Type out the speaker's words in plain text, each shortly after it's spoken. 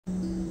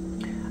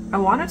I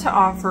wanted to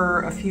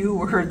offer a few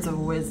words of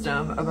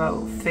wisdom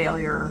about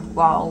failure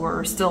while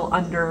we're still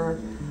under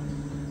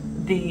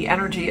the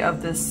energy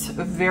of this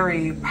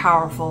very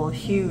powerful,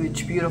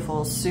 huge,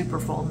 beautiful, super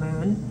full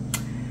moon.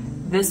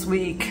 This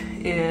week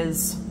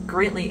is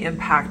greatly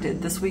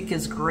impacted. This week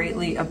is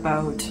greatly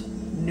about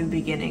new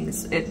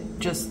beginnings.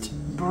 It just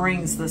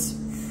brings this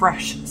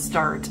fresh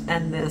start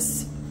and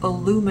this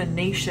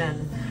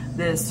illumination,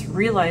 this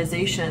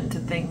realization to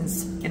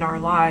things in our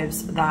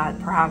lives that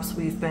perhaps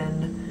we've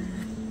been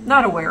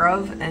not aware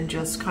of and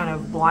just kind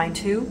of blind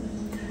to.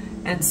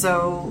 And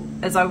so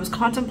as I was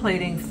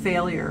contemplating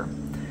failure,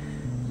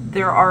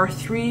 there are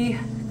three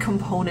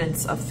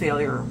components of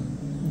failure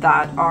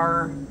that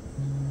are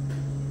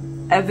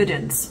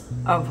evidence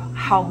of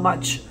how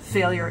much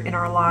failure in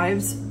our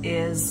lives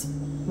is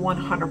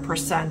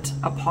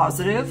 100% a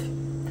positive,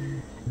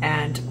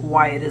 and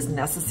why it is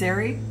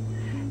necessary,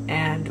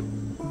 and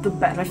the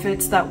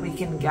benefits that we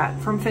can get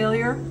from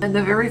failure. And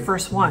the very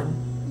first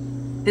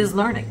one is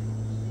learning.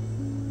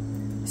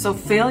 So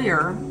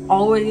failure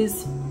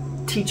always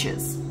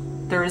teaches.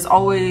 There is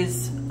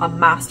always a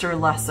master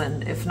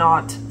lesson, if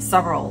not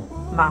several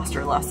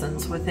master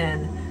lessons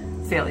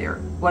within failure,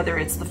 whether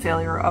it's the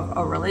failure of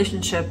a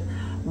relationship,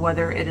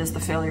 whether it is the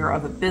failure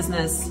of a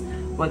business,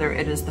 whether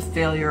it is the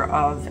failure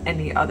of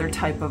any other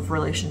type of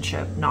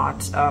relationship,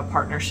 not a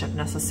partnership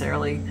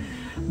necessarily.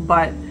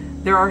 But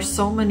there are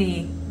so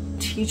many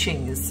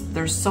teachings,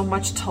 there's so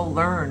much to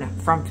learn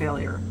from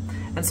failure.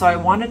 And so I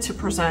wanted to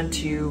present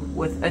to you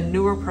with a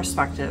newer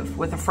perspective,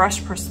 with a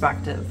fresh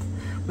perspective,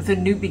 with a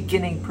new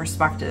beginning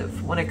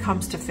perspective when it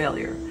comes to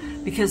failure,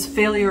 because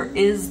failure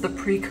is the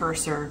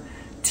precursor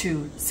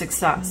to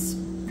success.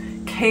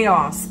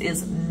 Chaos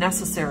is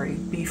necessary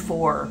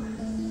before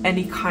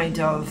any kind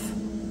of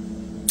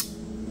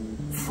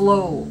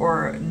flow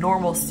or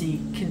normalcy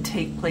can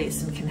take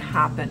place and can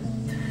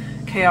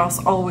happen.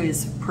 Chaos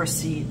always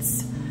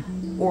precedes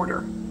order,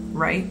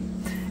 right?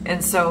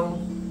 And so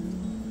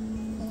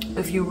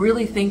if you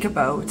really think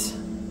about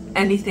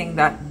anything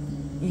that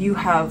you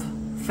have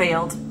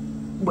failed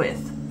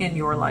with in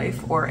your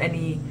life, or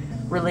any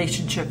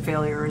relationship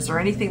failures, or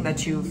anything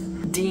that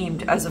you've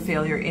deemed as a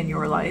failure in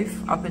your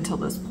life up until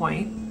this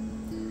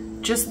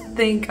point, just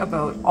think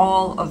about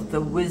all of the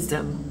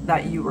wisdom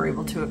that you were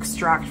able to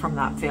extract from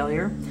that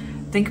failure.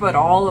 Think about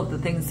all of the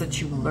things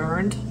that you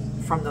learned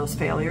from those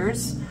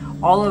failures,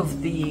 all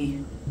of the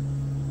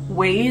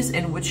ways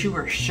in which you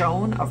were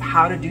shown of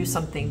how to do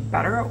something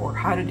better or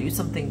how to do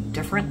something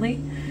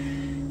differently.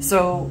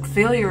 So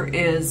failure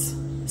is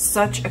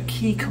such a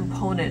key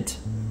component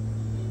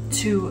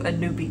to a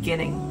new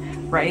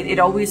beginning, right? It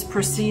always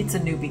precedes a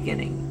new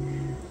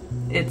beginning.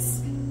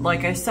 It's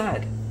like I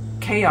said,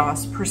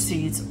 chaos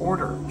precedes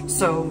order.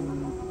 So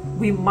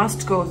we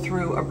must go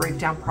through a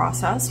breakdown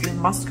process. We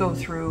must go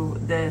through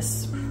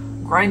this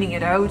grinding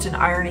it out and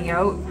ironing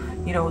out,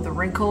 you know, the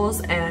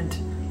wrinkles, and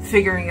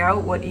figuring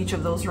out what each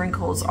of those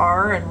wrinkles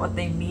are and what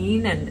they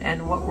mean,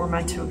 and what we're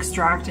meant to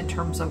extract in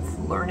terms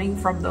of learning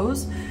from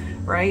those,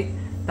 right?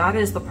 That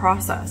is the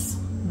process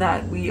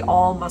that we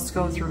all must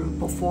go through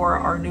before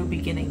our new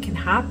beginning can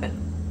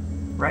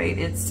happen, right?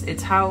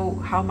 It's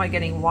how am I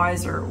getting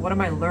wiser? What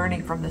am I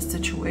learning from this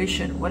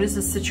situation? What is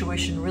this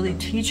situation really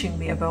teaching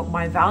me about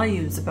my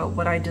values, about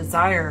what I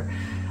desire,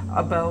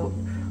 about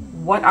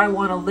what I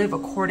want to live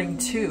according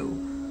to?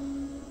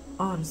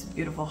 Oh, this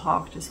beautiful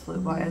hawk just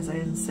flew by as I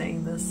was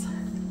saying this.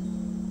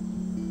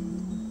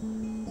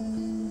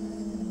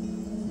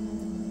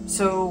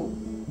 So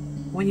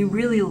when you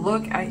really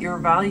look at your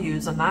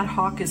values, and that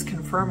hawk is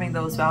confirming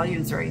those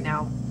values right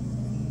now,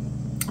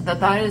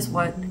 that is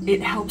what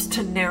it helps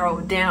to narrow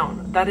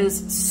down. That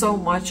is so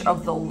much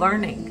of the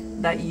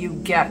learning that you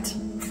get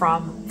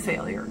from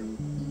failure.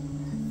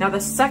 Now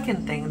the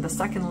second thing, the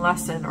second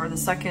lesson, or the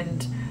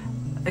second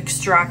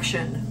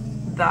extraction,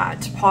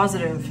 that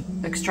positive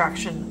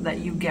extraction that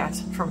you get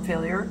from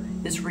failure,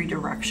 is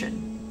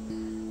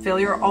redirection.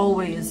 Failure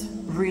always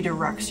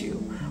redirects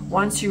you.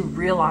 Once you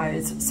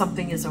realize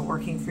something isn't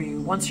working for you,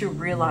 once you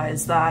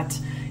realize that,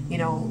 you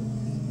know,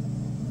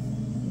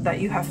 that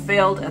you have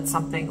failed at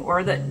something,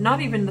 or that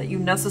not even that you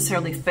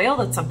necessarily failed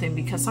at something,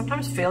 because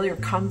sometimes failure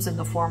comes in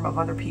the form of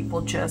other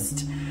people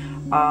just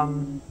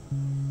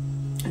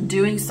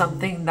doing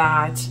something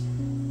that,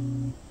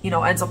 you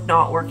know, ends up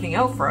not working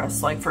out for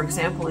us. Like, for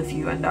example, if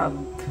you end up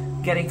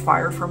getting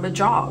fired from a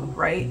job,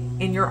 right?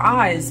 In your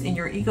eyes, in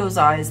your ego's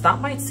eyes,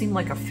 that might seem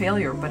like a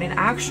failure, but in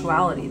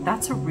actuality,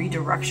 that's a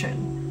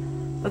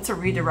redirection. That's a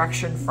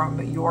redirection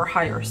from your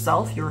higher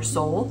self, your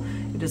soul.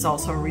 It is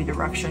also a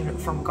redirection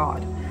from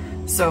God.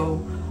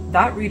 So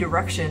that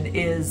redirection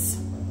is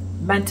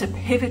meant to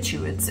pivot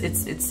you.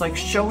 It's like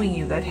showing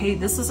you that, hey,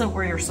 this isn't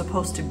where you're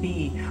supposed to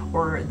be,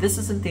 or this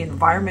isn't the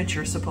environment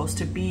you're supposed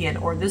to be in,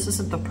 or this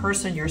isn't the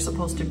person you're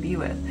supposed to be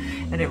with.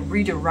 And it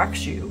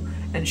redirects you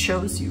and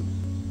shows you,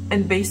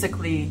 and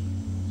basically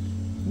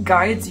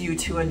guides you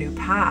to a new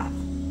path.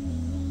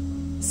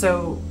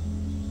 So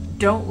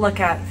don't look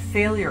at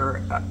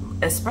failure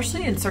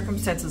especially in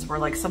circumstances where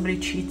like somebody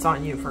cheats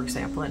on you, for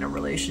example, in a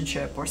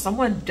relationship, or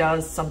someone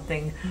does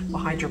something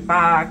behind your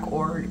back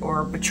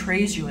or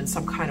betrays you in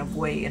some kind of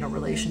way in a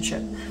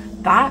relationship,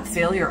 that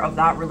failure of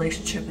that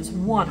relationship is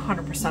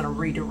 100% a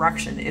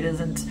redirection. It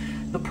isn't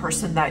the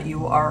person that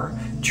you are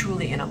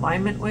truly in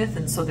alignment with,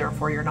 and so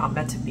therefore you're not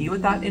meant to be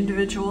with that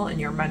individual, and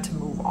you're meant to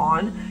move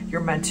on.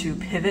 You're meant to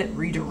pivot,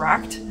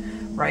 redirect,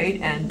 right,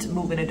 and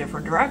move in a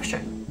different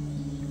direction.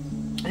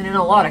 And in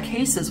a lot of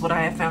cases, what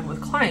I have found with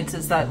clients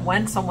is that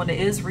when someone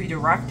is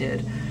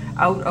redirected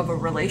out of a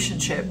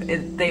relationship,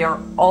 they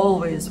are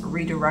always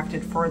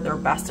redirected for their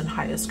best and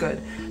highest good,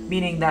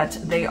 meaning that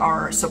they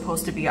are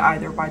supposed to be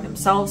either by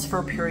themselves for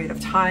a period of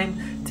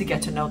time to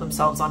get to know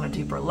themselves on a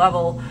deeper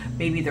level.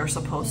 Maybe they're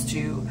supposed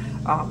to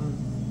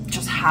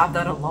just have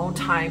that alone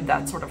time,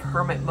 that sort of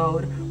hermit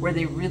mode where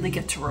they really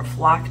get to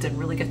reflect and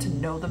really get to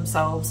know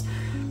themselves.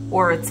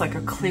 Or it's like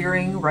a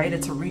clearing, right?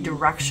 It's a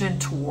redirection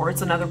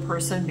towards another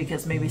person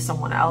because maybe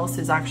someone else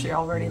is actually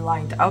already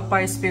lined up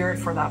by spirit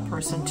for that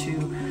person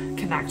to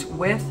connect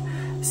with.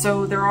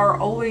 So there are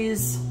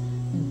always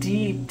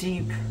deep,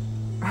 deep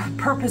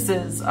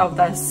purposes of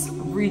this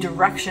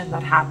redirection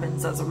that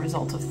happens as a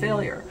result of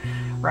failure,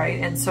 right?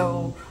 And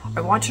so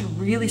I want you to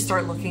really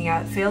start looking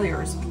at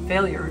failures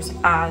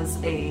as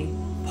a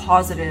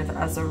positive,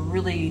 as a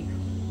really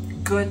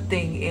good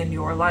thing in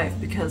your life,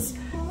 because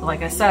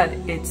like I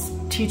said, it's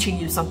teaching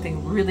you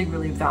something really,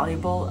 really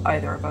valuable,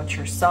 either about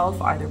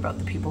yourself, either about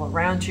the people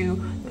around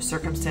you, the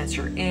circumstance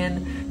you're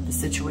in, the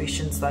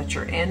situations that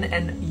you're in.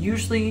 And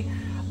usually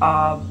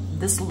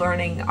this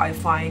learning, I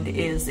find,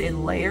 is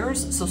in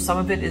layers. So some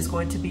of it is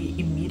going to be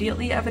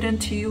immediately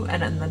evident to you,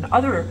 and then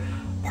other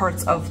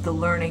parts of the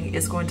learning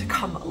is going to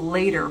come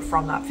later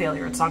from that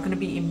failure. It's not going to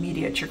be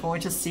immediate. You're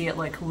going to see it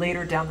like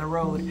later down the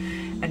road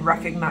and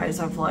recognize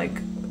of like,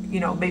 you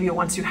know, maybe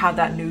once you have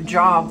that new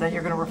job, then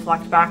you're going to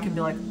reflect back and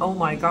be like, oh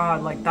my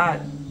God, like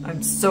that,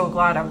 I'm so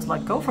glad I was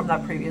let go from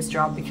that previous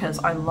job because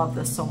I love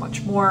this so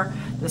much more.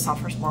 This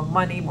offers more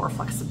money, more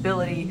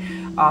flexibility,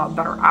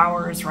 better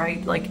hours,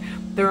 right? Like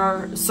there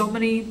are so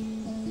many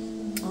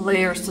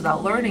layers to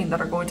that learning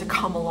that are going to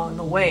come along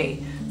the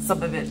way.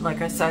 Some of it,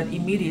 like I said,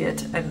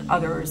 immediate, and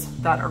others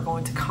that are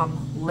going to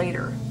come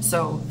later.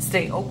 So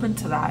stay open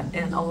to that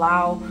and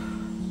allow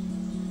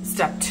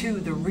step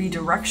 2, the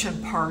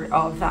redirection part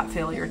of that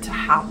failure, to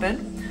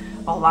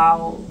happen.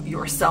 Allow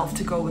yourself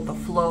to go with the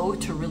flow,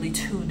 to really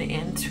tune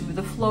into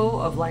the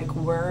flow of like,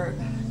 where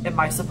am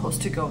I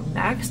supposed to go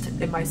next?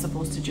 Am I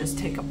supposed to just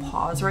take a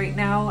pause right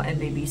now and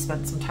maybe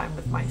spend some time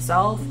with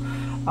myself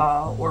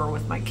or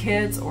with my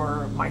kids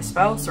or my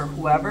spouse or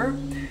whoever?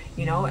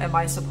 You know, am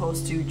I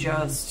supposed to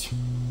just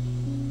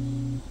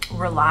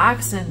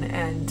relax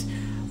and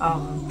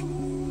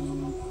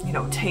you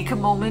know, take a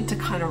moment to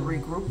kind of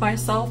regroup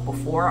myself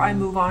before I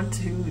move on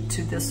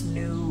to this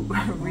new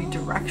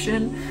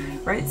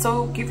redirection, right?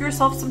 So give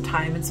yourself some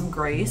time and some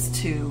grace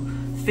to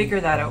figure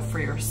that out for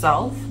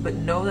yourself, but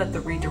know that the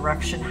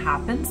redirection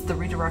happens. The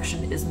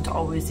redirection isn't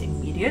always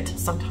immediate.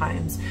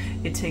 Sometimes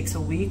it takes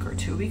a week or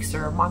 2 weeks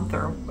or a month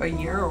or a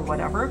year or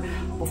whatever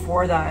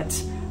before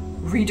that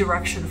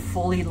redirection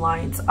fully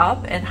lines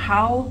up. And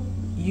how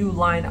you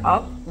line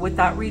up with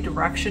that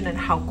redirection and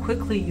how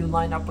quickly you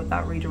line up with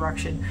that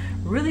redirection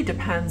really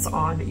depends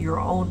on your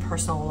own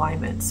personal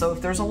alignment. So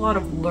if there's a lot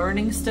of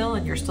learning still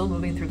and you're still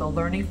moving through the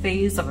learning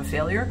phase of a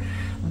failure,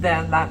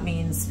 then that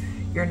means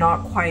you're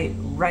not quite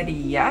ready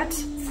yet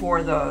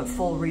for the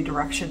full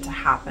redirection to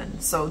happen.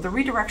 So the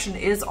redirection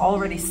is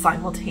already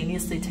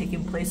simultaneously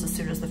taking place as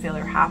soon as the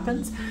failure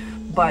happens,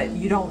 but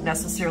you don't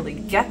necessarily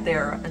get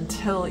there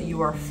until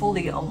you are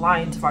fully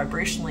aligned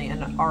vibrationally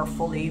and are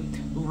fully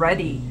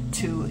ready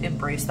to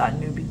embrace that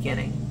new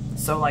beginning.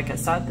 So like I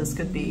said, this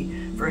could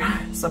be, for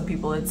some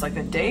people it's like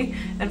a day,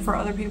 and for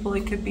other people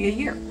it could be a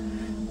year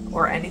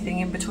or anything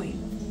in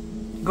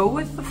between. Go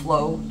with the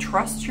flow,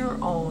 trust your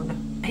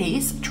own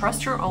pace,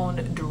 trust your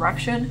own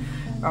direction,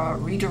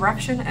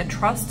 redirection, and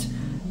trust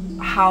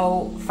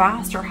how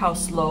fast or how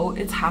slow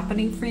it's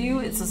happening for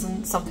you. This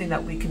isn't something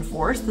that we can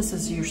force. This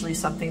is usually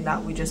something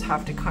that we just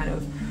have to kind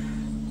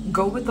of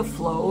go with the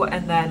flow,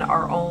 and then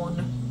our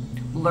own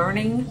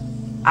learning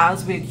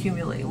as we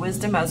accumulate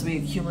wisdom, as we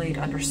accumulate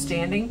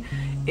understanding,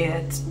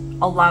 it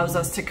allows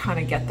us to kind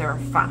of get there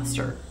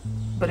faster.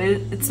 But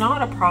it's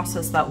not a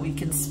process that we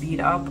can speed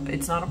up.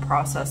 It's not a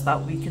process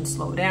that we can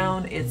slow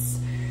down. It's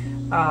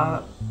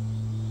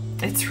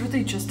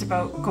really just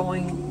about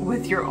going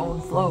with your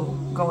own flow,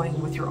 going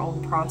with your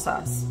own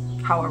process,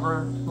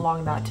 however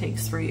long that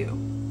takes for you.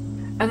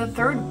 And the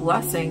third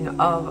blessing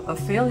of a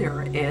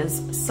failure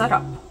is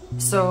setup.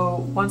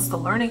 So once the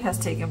learning has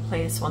taken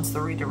place, once the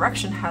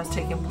redirection has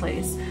taken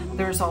place,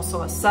 there's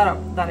also a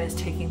setup that is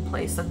taking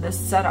place. And this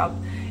setup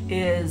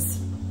is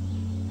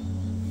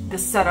the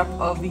setup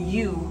of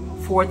you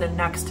for the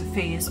next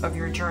phase of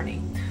your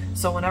journey.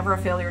 So whenever a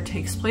failure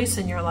takes place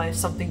in your life,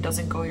 something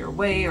doesn't go your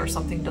way or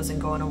something doesn't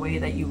go in a way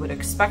that you would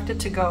expect it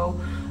to go,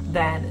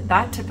 then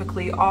that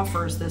typically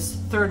offers this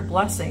third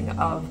blessing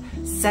of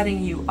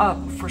setting you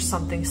up for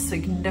something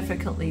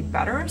significantly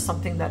better,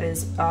 something that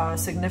is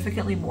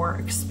significantly more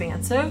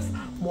expansive,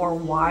 more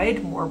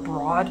wide, more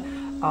broad,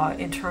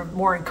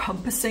 more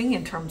encompassing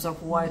in terms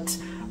of what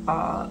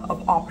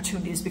of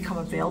opportunities become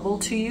available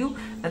to you.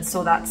 And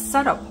so that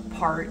setup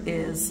part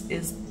is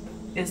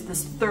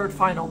this third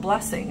final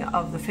blessing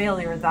of the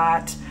failure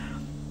that,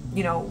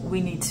 you know,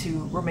 we need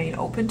to remain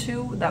open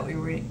to, that we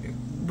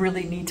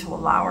really need to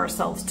allow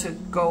ourselves to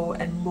go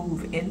and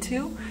move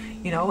into,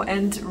 you know,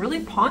 and really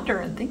ponder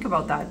and think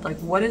about that. Like,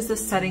 what is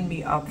this setting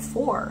me up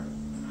for?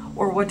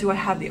 Or what do I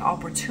have the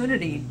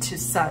opportunity to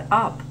set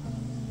up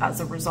as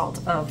a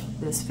result of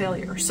this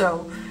failure?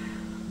 So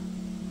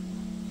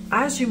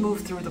as you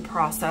move through the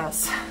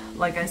process,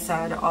 like I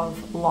said,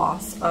 of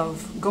loss,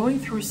 of going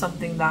through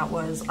something that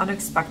was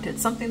unexpected,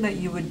 something that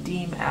you would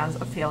deem as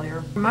a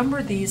failure,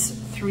 remember these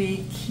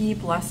three key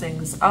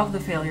blessings of the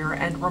failure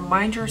and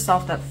remind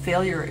yourself that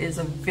failure is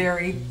a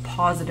very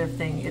positive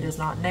thing. It is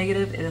not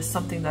negative. It is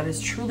something that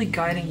is truly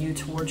guiding you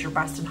towards your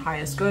best and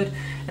highest good.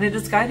 And it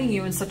is guiding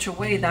you in such a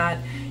way that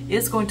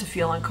is going to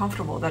feel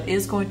uncomfortable, that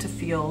is going to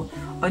feel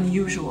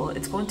unusual.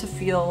 It's going to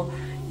feel,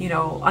 you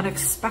know,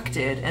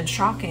 unexpected and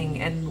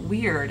shocking and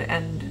weird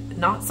and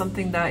not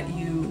something that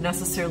you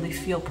necessarily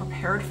feel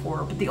prepared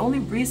for. But the only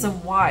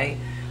reason why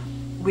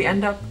we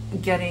end up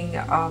getting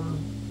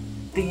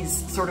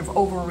these sort of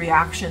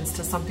overreactions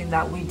to something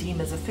that we deem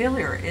as a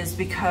failure is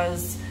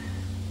because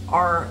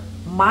our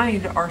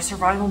mind, our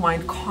survival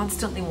mind,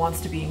 constantly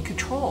wants to be in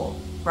control,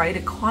 right?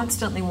 It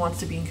constantly wants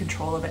to be in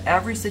control of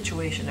every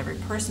situation, every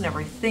person,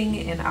 everything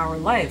in our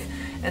life.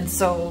 And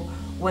so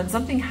when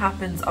something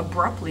happens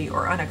abruptly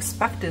or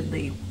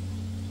unexpectedly,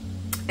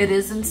 it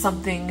isn't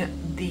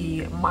something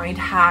the mind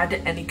had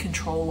any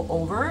control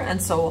over.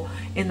 And so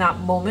in that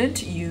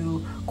moment,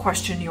 you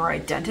question your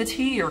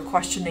identity, you're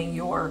questioning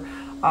your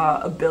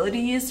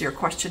abilities, you're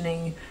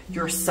questioning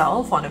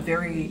yourself on a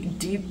very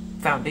deep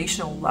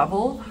foundational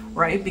level,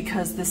 right?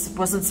 Because this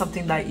wasn't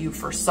something that you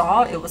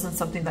foresaw, it wasn't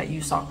something that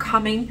you saw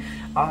coming,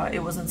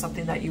 it wasn't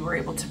something that you were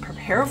able to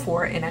prepare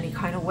for in any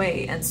kind of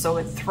way. And so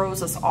it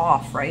throws us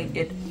off, right?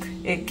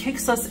 It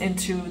kicks us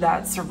into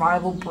that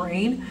survival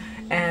brain,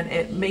 and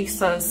it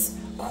makes us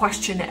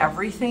question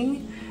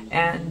everything,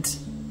 and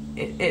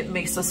it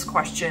makes us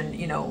question,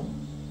 you know,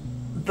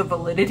 the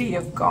validity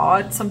of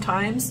God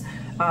sometimes,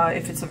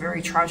 if it's a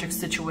very tragic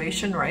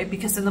situation, right?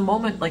 Because in the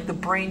moment, like, the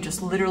brain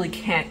just literally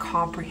can't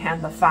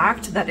comprehend the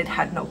fact that it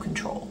had no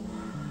control,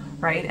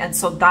 right? And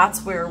so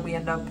that's where we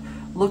end up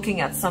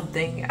looking at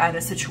something, at a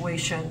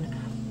situation,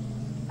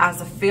 as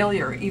a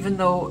failure, even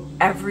though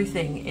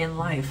everything in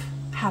life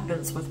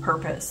happens with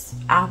purpose.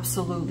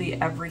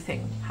 Absolutely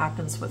everything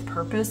happens with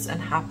purpose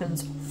and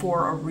happens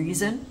for a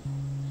reason.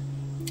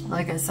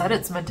 Like I said,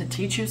 it's meant to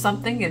teach you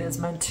something, it is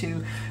meant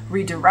to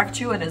redirect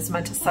you, and it's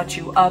meant to set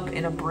you up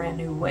in a brand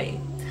new way.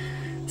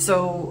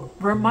 So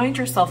remind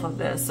yourself of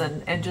this,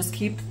 and just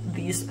keep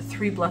these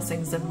three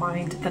blessings in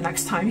mind the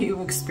next time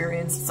you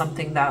experience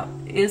something that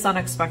is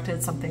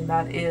unexpected, something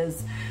that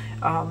is,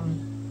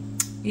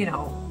 you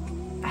know,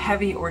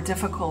 heavy or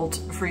difficult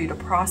for you to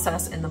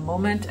process in the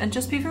moment. And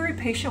just be very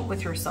patient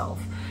with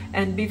yourself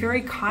and be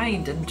very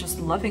kind and just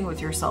loving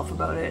with yourself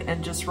about it,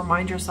 and just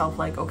remind yourself,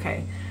 like,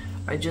 okay,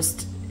 I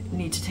just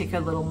need to take a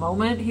little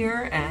moment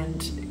here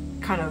and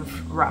kind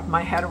of wrap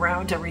my head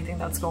around everything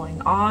that's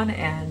going on,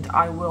 and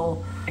I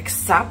will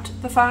accept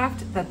the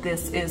fact that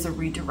this is a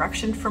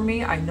redirection for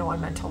me. I know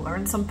I'm meant to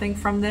learn something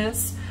from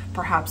this.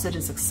 Perhaps it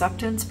is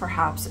acceptance,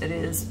 perhaps it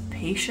is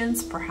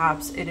patience,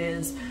 perhaps it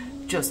is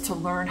just to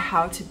learn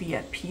how to be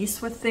at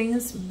peace with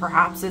things.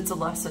 Perhaps it's a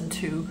lesson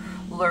to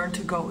learn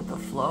to go with the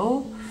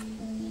flow,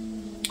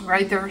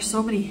 right? There are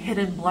so many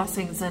hidden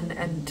blessings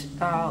and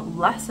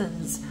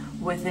lessons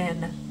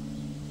within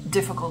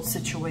difficult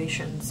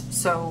situations.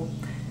 So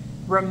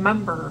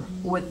remember,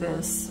 with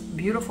this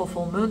beautiful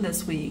full moon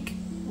this week,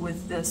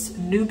 with this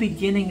new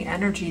beginning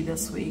energy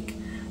this week,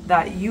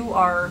 that you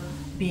are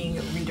being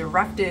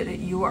redirected,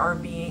 you are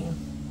being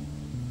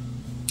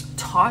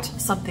taught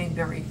something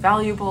very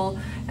valuable,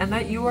 and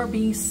that you are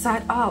being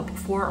set up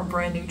for a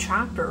brand new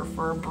chapter,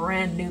 for a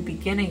brand new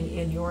beginning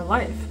in your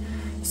life.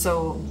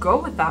 So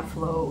go with that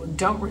flow,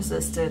 don't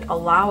resist it,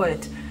 allow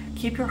it,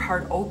 keep your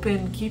heart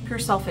open, keep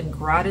yourself in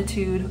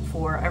gratitude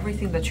for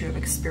everything that you have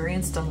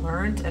experienced and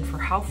learned, and for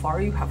how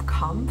far you have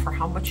come, for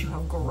how much you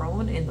have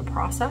grown in the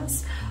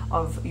process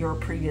of your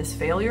previous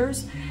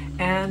failures,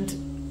 and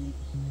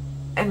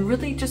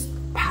really just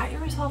pat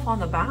yourself on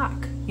the back,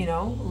 you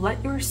know,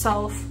 let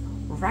yourself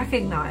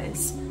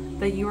recognize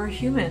that you are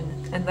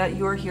human, and that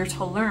you are here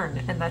to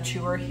learn, and that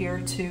you are here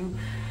to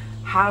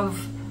have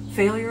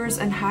failures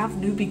and have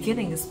new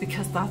beginnings,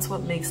 because that's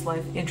what makes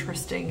life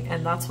interesting,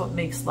 and that's what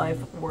makes life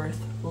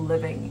worth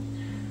living.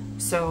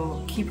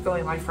 So keep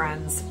going, my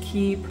friends,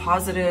 keep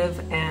positive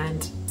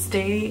and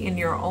stay in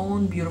your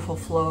own beautiful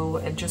flow,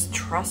 and just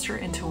trust your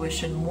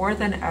intuition more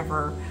than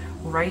ever.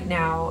 right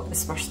now,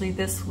 especially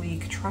this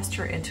week, trust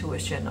your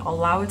intuition.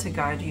 Allow it to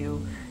guide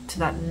you to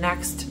that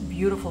next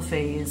beautiful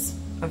phase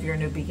of your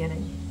new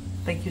beginning.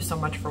 Thank you so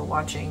much for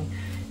watching.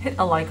 Hit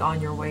a like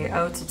on your way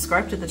out,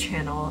 subscribe to the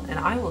channel, and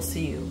I will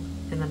see you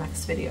in the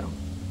next video.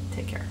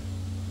 Take care.